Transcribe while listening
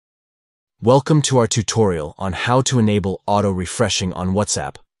Welcome to our tutorial on how to enable auto-refreshing on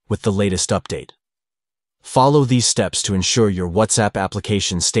WhatsApp with the latest update. Follow these steps to ensure your WhatsApp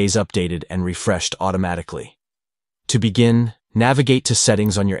application stays updated and refreshed automatically. To begin, navigate to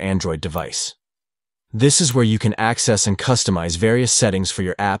Settings on your Android device. This is where you can access and customize various settings for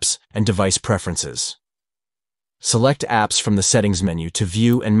your apps and device preferences. Select Apps from the Settings menu to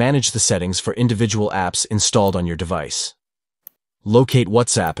view and manage the settings for individual apps installed on your device. Locate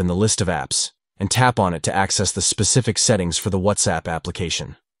WhatsApp in the list of apps, and tap on it to access the specific settings for the WhatsApp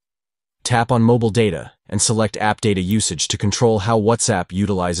application. Tap on Mobile Data and select App Data Usage to control how WhatsApp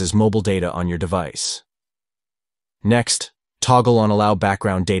utilizes mobile data on your device. Next, toggle on Allow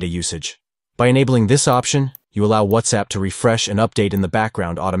Background Data Usage. By enabling this option, you allow WhatsApp to refresh and update in the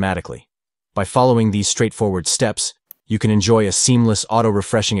background automatically. By following these straightforward steps, you can enjoy a seamless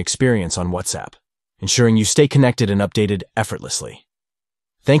auto-refreshing experience on WhatsApp, ensuring you stay connected and updated effortlessly.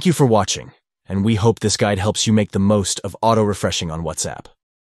 Thank you for watching, and we hope this guide helps you make the most of auto-refreshing on WhatsApp.